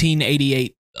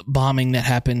 1988 bombing that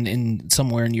happened in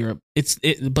somewhere in Europe.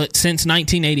 But since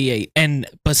 1988, and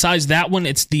besides that one,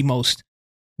 it's the most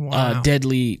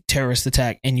deadly terrorist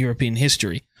attack in European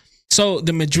history. So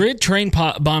the Madrid train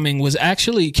bombing was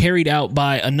actually carried out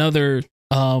by another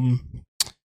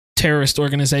terrorist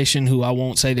organization who I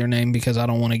won't say their name because I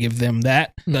don't want to give them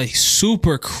that. A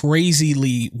super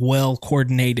crazily well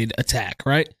coordinated attack,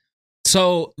 right?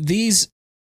 So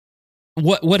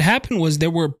what happened was there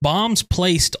were bombs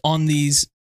placed on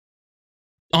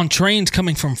trains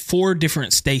coming from 4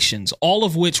 different stations, all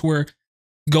of which were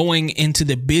going into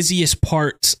the busiest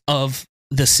parts of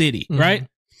the city, right?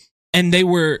 And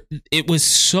it was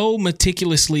so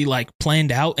meticulously like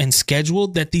planned out and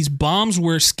scheduled that these bombs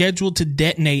were scheduled to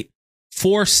detonate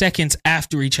 4 seconds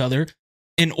after each other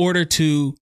in order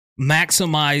to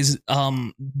maximize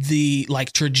the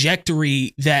like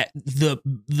trajectory that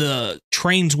the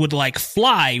trains would like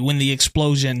fly when the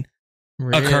explosion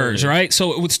occurs, right?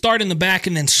 So it would start in the back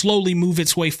and then slowly move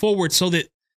its way forward so that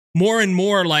more and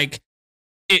more like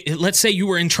let's say you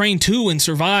were in train 2 and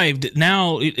survived.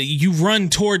 Now you run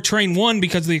toward train 1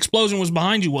 because the explosion was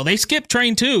behind you. Well, they skipped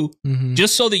train 2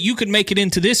 just so that you could make it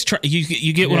into this train.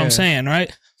 You get what I'm saying,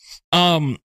 right?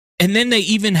 And then they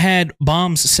even had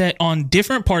bombs set on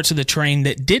different parts of the train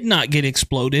that did not get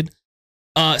exploded,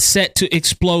 set to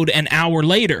explode an hour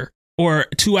later or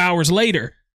 2 hours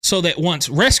later. So that once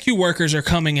rescue workers are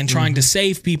coming and trying to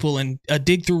save people and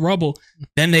dig through rubble,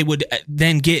 then they would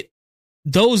then get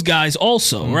those guys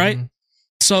also, right?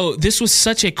 So this was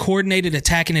such a coordinated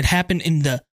attack, and it happened in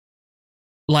the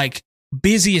like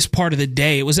busiest part of the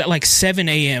day. It was at like 7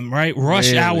 a.m., right?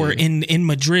 Rush hour in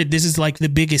Madrid. This is like the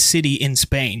biggest city in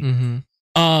Spain.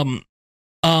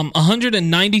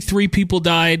 193 people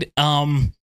died,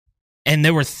 and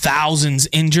there were thousands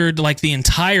injured. Like the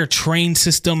entire train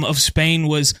system of Spain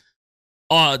was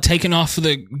taken off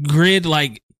the grid.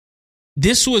 Like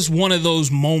this was one of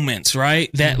those moments, right?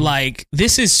 That like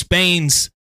this is Spain's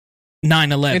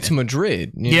 9/11. It's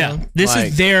Madrid. You know? This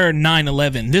is their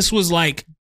 9/11. This was like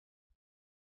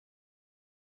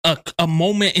a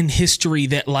moment in history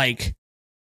that like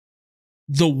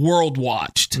the world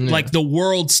watched. Like the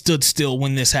world stood still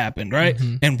when this happened, right?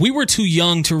 And we were too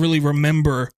young to really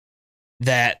remember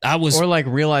that. Or like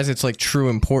realize it's like true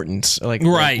importance, like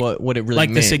right, what it really like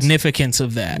meant. the significance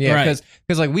of that. Yeah, right.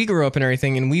 Because like we grew up and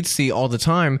everything, and we'd see all the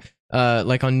time,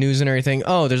 like on news and everything.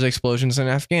 Oh, there's explosions in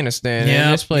Afghanistan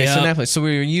and this place and that place. So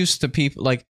we were used to people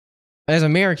like as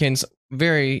Americans.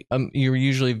 Very, you're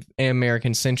usually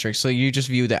American centric, so you just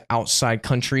view the outside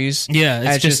countries. Yeah,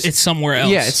 it's somewhere else.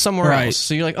 Yeah, it's somewhere else.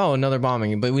 So you're like, oh, another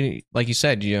bombing, but we, like you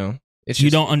said, you know. It's you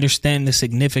don't understand the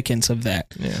significance of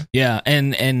that. Yeah,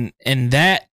 and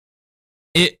that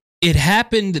it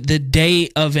happened the day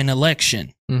of an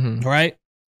election, right?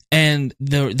 And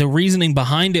the reasoning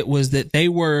behind it was that they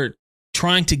were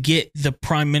trying to get the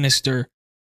prime minister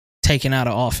taken out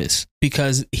of office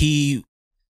because they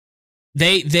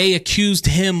accused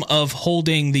him of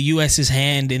holding the U.S.'s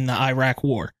hand in the Iraq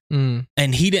war, and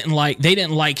they didn't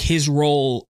like his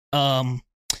role.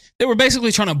 They were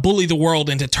basically trying to bully the world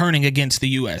into turning against the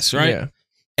U.S., right? Yeah.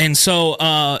 And so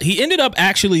he ended up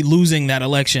actually losing that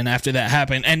election after that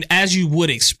happened. And as you would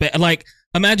expect, like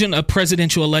imagine a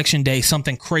presidential election day,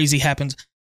 something crazy happens.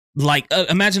 Like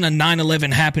imagine a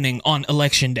 9/11 happening on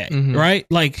election day, right?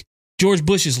 Like George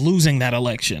Bush is losing that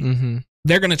election. Mm-hmm.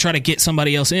 They're going to try to get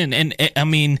somebody else in. And I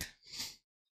mean,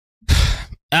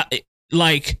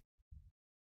 like,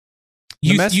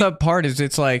 the messed up part is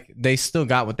it's like they still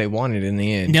got what they wanted in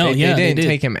the end. No, they didn't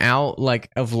take him out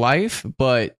like of life,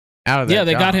 but out of that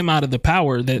they job. got him out of the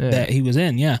power that he was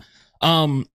in. Yeah.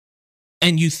 And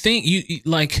you think you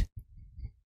like,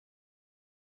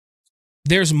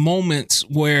 there's moments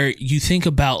where you think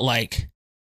about like,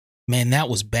 man, that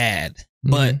was bad,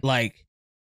 but like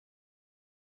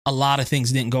a lot of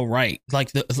things didn't go right.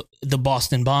 Like the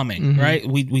Boston bombing, right?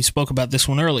 We spoke about this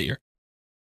one earlier.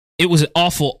 It was an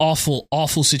awful, awful,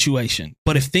 awful situation.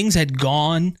 But if things had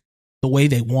gone the way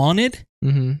they wanted,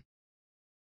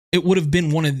 it would have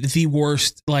been one of the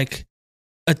worst like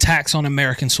attacks on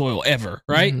American soil ever,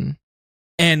 right?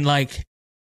 And like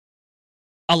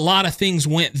a lot of things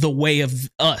went the way of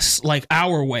us, like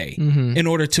our way, in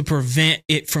order to prevent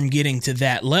it from getting to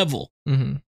that level.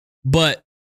 But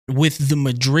with the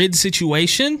Madrid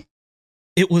situation,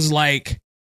 it was like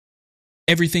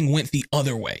everything went the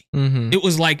other way. It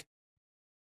was like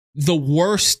the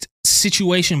worst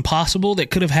situation possible that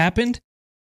could have happened.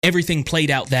 Everything played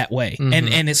out that way.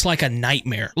 And it's like a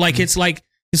nightmare. Like it's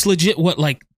legit what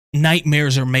like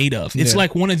nightmares are made of. It's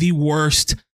like one of the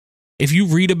worst. If you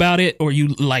read about it or you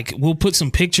like, we'll put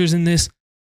some pictures in this,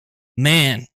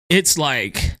 man, it's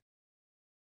like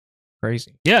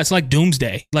crazy. Yeah. It's like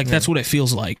doomsday. Like that's what it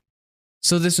feels like.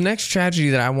 So this next tragedy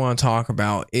that I want to talk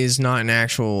about is not an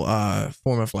actual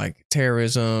form of like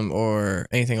terrorism or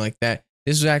anything like that.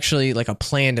 This is actually like a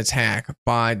planned attack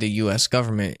by the U.S.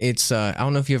 government. It's I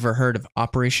don't know if you ever heard of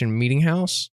Operation Meeting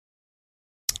House.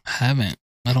 I haven't.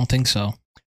 I don't think so.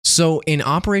 So in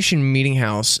Operation Meeting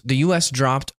House, the U.S.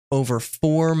 dropped over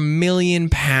 4 million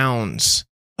pounds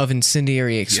of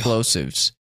incendiary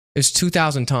explosives. It's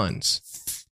 2,000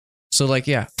 tons. So like,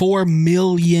 4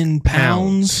 million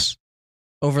pounds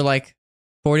over like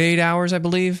 48 hours, I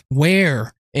believe.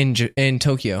 Where? In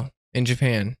Tokyo, in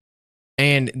Japan.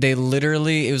 And they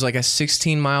literally, it was like a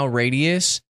 16-mile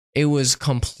radius. It was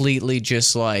completely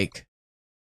just like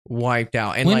wiped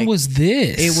out. And when like, was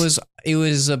this? It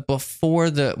was before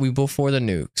the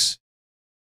nukes.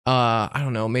 I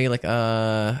don't know, maybe like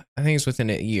I think it's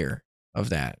within a year of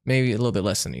that, maybe a little bit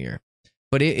less than a year.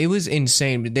 But it was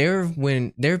insane. There have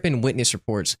been witness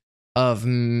reports of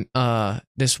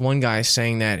this one guy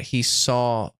saying that he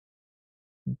saw,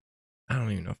 I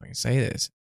don't even know if I can say this.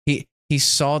 He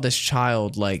saw this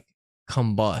child like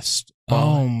combust.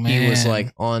 Oh man. He was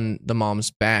like on the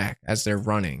mom's back as they're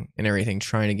running and everything,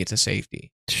 trying to get to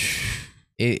safety.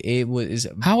 It was.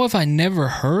 How have I never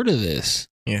heard of this?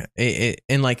 Yeah,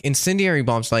 and like incendiary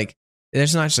bombs, like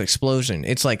there's not just explosion.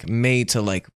 It's like made to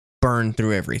like burn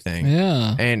through everything.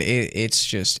 Yeah, and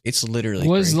it's literally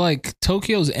was crazy. Like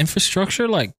Tokyo's infrastructure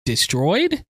like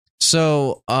destroyed.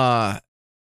 So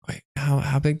wait,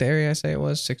 how big the area I say it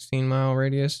was? 16-mile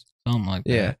radius, something like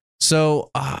that. Yeah. So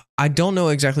I don't know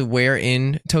exactly where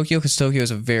in Tokyo, because Tokyo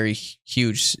is a very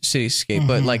huge cityscape,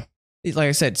 but like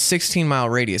I said, 16-mile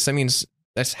radius. That means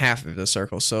that's half of the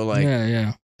circle. So like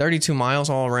 32 miles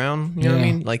all around. You know what I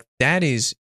mean? Like that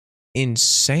is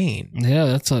insane. Yeah,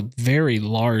 that's a very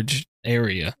large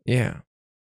area. Yeah.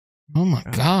 Oh my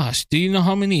gosh. Do you know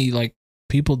how many like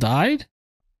people died?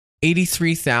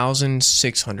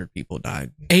 83,600 people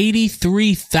died.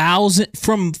 83,000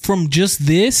 from just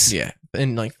this? Yeah,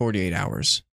 in like 48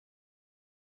 hours.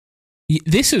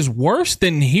 This is worse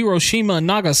than Hiroshima and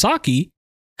Nagasaki.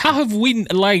 How have we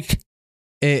like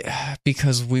it?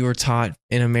 Because we were taught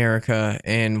in America,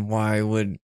 and why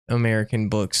would American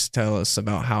books tell us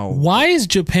about how? Why is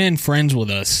Japan friends with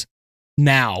us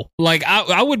now? Like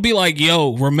I would be like,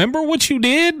 yo, remember what you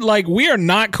did? Like we are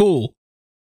not cool.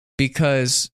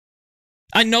 Because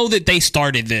I know that they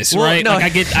started this, right? No, like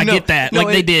I get that. Like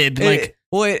they did. Like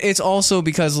it's also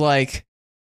because like,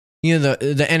 you know,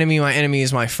 the enemy, my enemy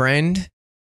is my friend.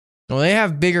 Well, they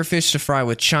have bigger fish to fry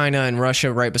with China and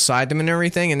Russia right beside them and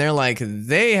everything, and they're like,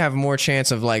 they have more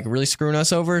chance of like really screwing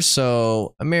us over.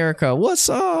 So America, what's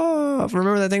up?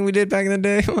 Remember that thing we did back in the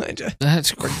day?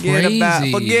 That's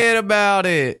crazy. Forget about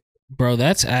it. Bro,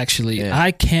 that's actually,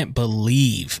 I can't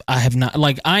believe I have not,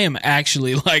 like, I am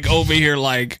actually like over here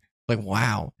like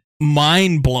wow,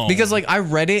 mind blown. Because like I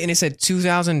read it and it said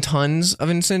 2,000 tons of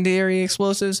incendiary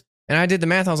explosives, and I did the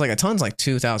math. I was like, a ton's like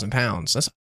 2,000 pounds. That's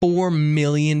 4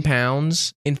 million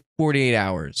pounds in 48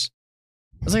 hours.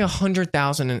 It's like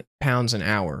 100,000 pounds an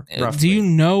hour. Roughly. Do you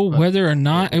know whether or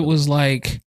not it was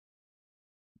like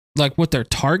what their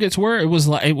targets were? It was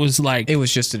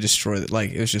just to destroy it.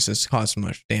 Like it was just to cause so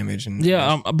much damage and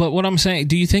but what I'm saying,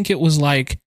 do you think it was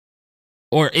like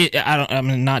or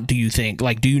not do you think,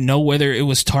 like, do you know whether it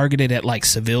was targeted at like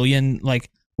civilian, like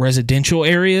residential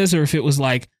areas, or if it was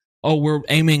like, oh, we're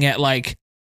aiming at like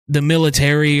the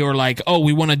military, or like, oh,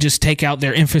 we want to just take out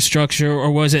their infrastructure,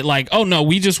 or was it like, oh no,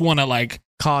 we just want to like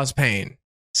cause pain?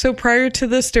 So prior to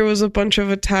this, there was a bunch of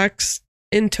attacks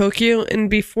in Tokyo, and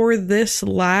before this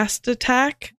last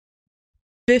attack,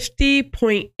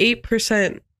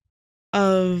 50.8%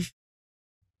 of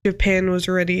Japan was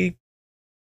already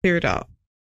cleared out.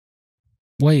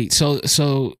 Wait, so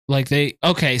like there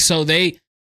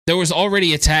was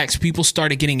already attacks, people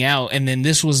started getting out, and then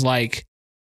this was like,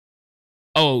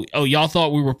 oh, y'all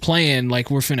thought we were playing,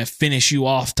 like we're finna finish you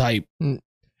off type.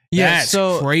 Yeah, that's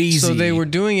crazy. So they were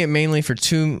doing it mainly for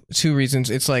two reasons.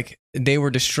 It's like they were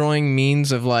destroying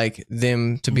means of like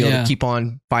them to be able to keep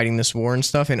on fighting this war and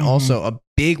stuff, and also a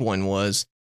big one was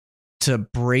to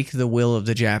break the will of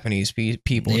the Japanese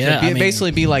people. Yeah,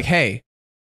 basically be like, hey,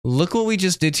 look what we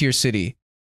just did to your city.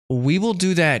 We will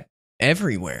do that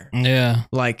everywhere. Yeah,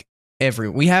 like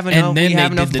we have enough. We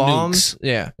have enough bombs.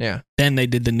 Nukes. Yeah. Then they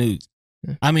did the nukes.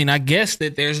 I mean, I guess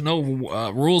that there's no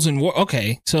rules in war.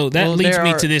 Okay, so that leads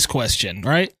me to this question,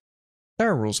 right? There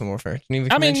are rules in warfare.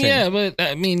 But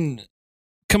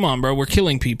come on, bro. We're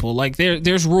killing people. Like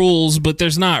there's rules, but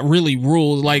there's not really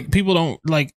rules. Like people don't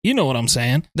like. You know what I'm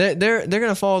saying? They're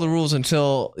gonna follow the rules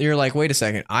until you're like, wait a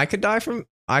second, I could die.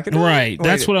 Right.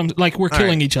 That's what I'm like. We're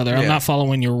killing each other. I'm not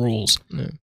following your rules.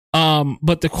 Yeah.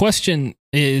 But the question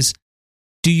is,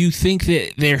 do you think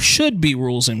that there should be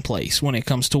rules in place when it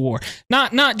comes to war?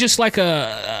 Not just like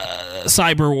a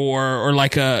cyber war, or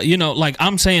like a, like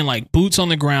I'm saying, like boots on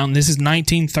the ground. This is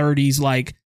 1930s.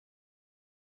 Like,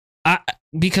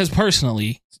 because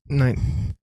personally,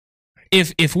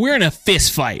 if we're in a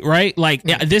fist fight, right? Like,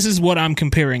 this is what I'm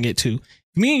comparing it to.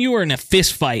 Me and you are in a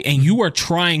fist fight, and you are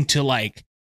trying to like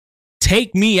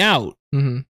take me out.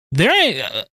 Mm-hmm.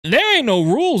 There ain't no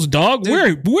rules, dog.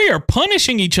 Dude, we are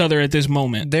punishing each other at this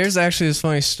moment. There's actually this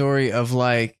funny story of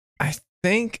like, I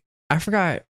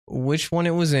forgot which one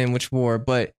it was in, which war,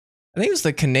 but I think it was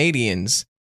the Canadians.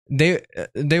 They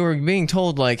were being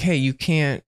told like, hey, you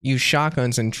can't use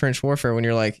shotguns in trench warfare when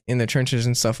you're like in the trenches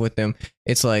and stuff with them.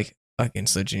 It's like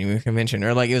against the Geneva Convention,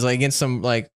 or like it was like against some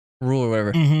like rule or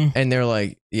whatever. Mm-hmm. And they're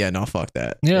like, yeah, no, fuck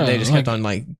that. Yeah, and they just kept on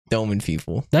like doming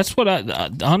people. That's what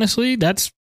honestly,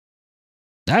 that's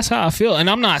how I feel. And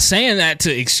I'm not saying that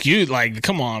to excuse, like,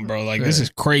 come on, bro. Like, this is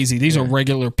crazy. These are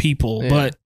regular people. Yeah.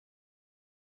 But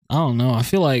I don't know. I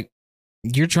feel like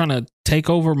you're trying to take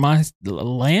over my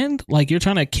land. Like, you're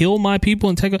trying to kill my people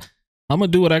and I'm going to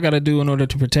do what I got to do in order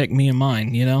to protect me and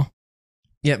mine,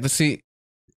 Yeah, but see,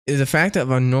 the fact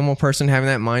of a normal person having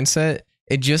that mindset,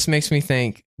 it just makes me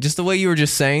think, just the way you were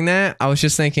just saying that, I was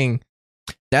just thinking,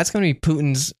 that's going to be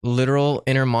Putin's literal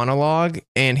inner monologue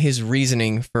and his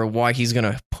reasoning for why he's going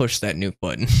to push that nuke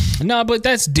button. No, but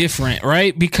that's different,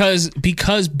 right? Because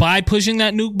by pushing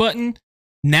that nuke button,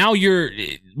 now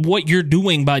what you're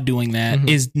doing by doing that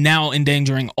is now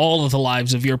endangering all of the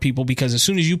lives of your people, because as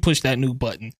soon as you push that nuke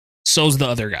button, so's the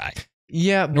other guy.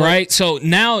 Yeah, right. So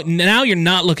now you're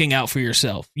not looking out for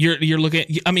yourself. You're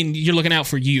looking out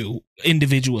for you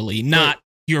individually, not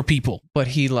your people. But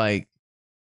he like,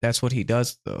 that's what he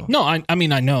does, though. No, I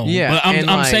mean, I know. Yeah, but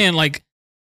I'm saying, like,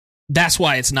 that's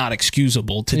why it's not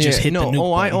excusable to just hit the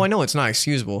nuke button. I know it's not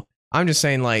excusable. I'm just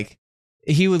saying, like,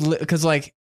 he would, because,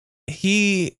 like,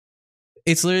 it's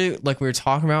literally, like we were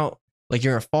talking about, like,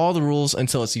 you're going to follow the rules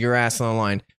until it's your ass on the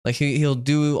line. Like, he'll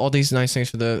do all these nice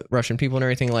things for the Russian people and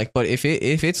everything, like, but if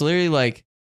it's literally, like,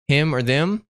 him or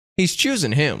them, he's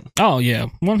choosing him. Oh, yeah.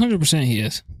 100% he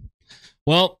is.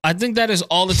 Well, I think that is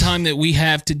all the time that we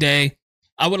have today.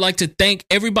 I would like to thank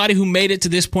everybody who made it to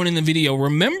this point in the video.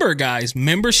 Remember, guys,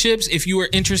 memberships, if you are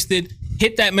interested,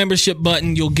 hit that membership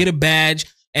button. You'll get a badge.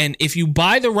 And if you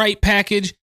buy the right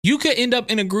package, you could end up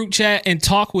in a group chat and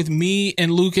talk with me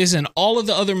and Lucas and all of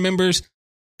the other members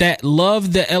that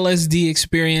love the LSD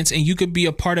experience. And you could be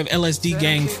a part of LSD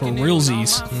gang for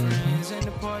realsies.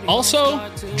 Also,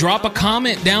 drop a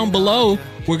comment down below.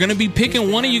 We're going to be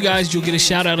picking one of you guys. You'll get a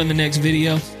shout out in the next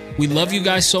video. We love you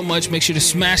guys so much. Make sure to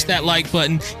smash that like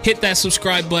button, hit that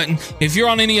subscribe button. If you're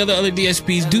on any other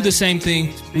DSPs, do the same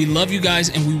thing. We love you guys,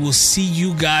 and we will see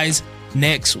you guys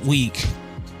next week.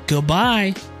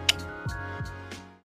 Goodbye.